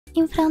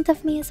In front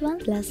of me is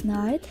OnePlus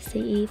Nord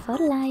CE4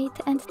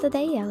 Lite, and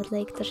today I would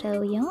like to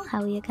show you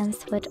how you can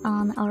switch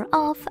on or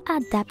off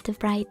adaptive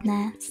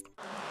brightness.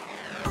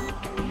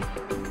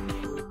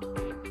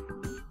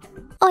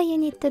 All you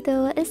need to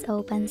do is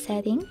open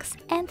Settings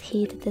and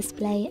hit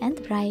Display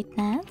and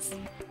Brightness.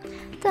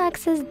 To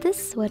access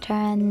this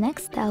switcher,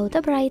 next to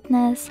Auto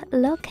Brightness,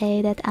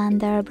 located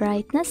under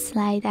Brightness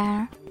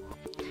slider.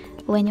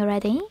 When you're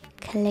ready,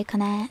 click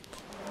on it.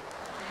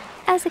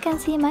 As you can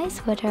see, my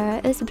switcher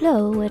is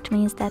blue, which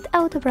means that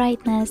auto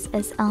brightness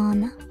is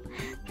on.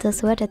 To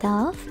switch it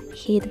off,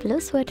 hit blue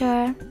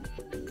switcher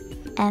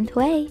and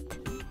wait.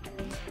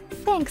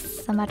 Thanks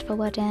so much for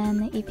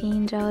watching. If you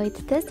enjoyed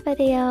this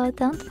video,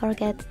 don't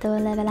forget to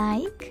leave a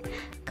like,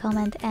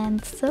 comment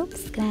and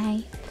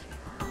subscribe.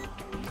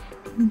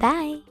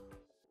 Bye!